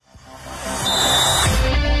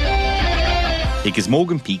Ek is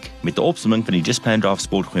Morgan Peak met die opsomming van die Just Plan Draft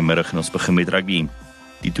Sport. Goeiemiddag en ons begin met rugby.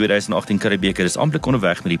 Die 2018 Curriebeker is amptelik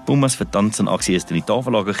onderweg met die Poemas vir tans in aksie is in die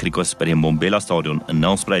Tafel Lager Griekwas by die Mbombela Stadion in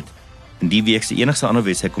Nelspruit. In die week se enigste ander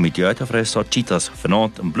wedstryd kom die Vrystaat Cheetahs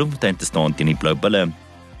vanaand in Bloemfontein te staan teen die Blou Bulle.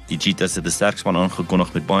 Die Cheetahs het 'n sterk span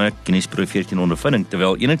aangekondig met baie kennisproe 14 ondervinding,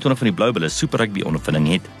 terwyl 21 van die Blou Bulle super rugby ondervinding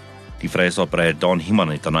het. Die Vrystaatbreier het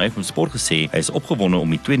aan hy van sport gesê hy is opgewonde om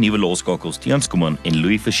die twee nuwe losskakels Tians Koeman en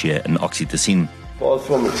Louis Fischer in aksie te sien. Well,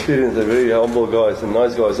 from experience, they're very humble guys and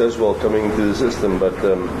nice guys as well coming into the system, but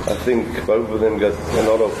I think both of them got a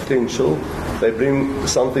lot of potential. They bring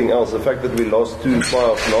something else. The fact that we lost 2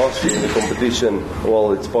 playoffs last year in the competition,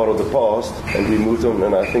 well, it's part of the past, and we moved on,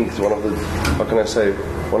 and I think it's one of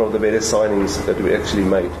the better signings that we actually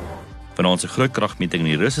made. Vanaand se groot kragmeting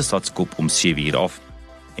in die Russenstadskop om 7:00 af.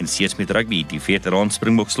 En steeds met rugby, die veteraan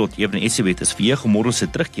Springbok slot Eben Etzebeth is vir môre se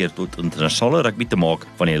terugkeer tot internasionale rugby te maak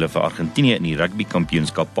wanneer hulle vir Argentinië in die rugby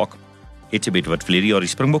kampioenskap pak. Etzebeth wat verlede jaar die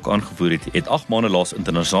Springbok aangevoer het 8 maande laas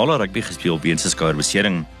internasionale rugby gespeel weens 'n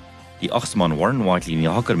skouerbesering. Die 8ste man Warren Whiteley en die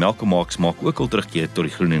hakker maak ook al terugkeer tot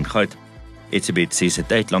die groen en goud. Etzebeth sê sy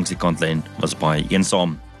tyd langs die kantlyn was baie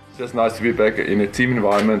eensaam. It's just nice to be back in a team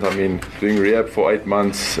environment. I mean, doing rehab for 8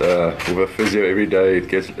 months with a physio every day,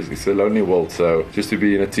 it's a lonely world. So just to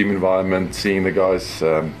be in a team environment, seeing the guys,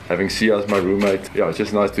 having Sia as my roommate, yeah, it's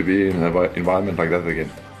just nice to be in an environment like that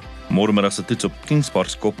again. Môre se toets op Kings Park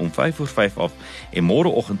skop om 5:05 af en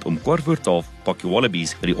môreoggend om 12:15 pak die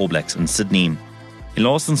Wallabies by die All Blacks in Sydney. En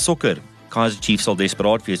laastens sokker. Kaizer Chiefs sal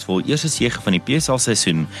desperaat wees vir die eerste sege van die PSL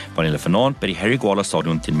seisoen wanneer hulle vanaand by die Harry Gwala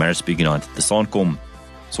Stadion teen Nelspruit United te staan kom.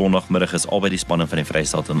 Sondagmiddag is albei die spanne van die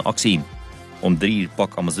Vrystaat in aksie. Om 3:00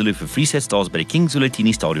 pak AmaZulu vir Freeset Stars by die Kings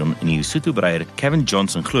Stadion in die Lesotho-breier Kevin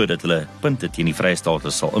Johnson glo dat hulle punte teen die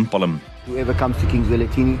Vrystaaters sal inpalm. Whoever comes to Kings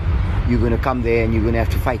you're going to come there and you're going to have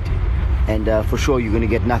to fight. And for sure you're going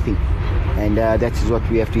to get nothing. And that is what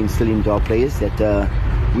we have to instill into our players, that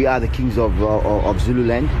we are the kings of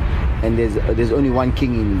Zululand. And there's only one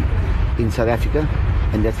king in South Africa,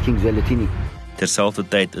 and that's Kings Welletini. Terselfde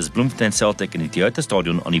tyd is Bloemfontein Celtic in die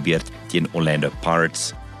Stadion aan die beurt teen Orlando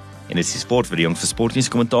Pirates. En dis die sport vir die jongste sportnuus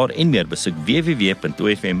kommentaar en meer besoek www.ofm.co.za.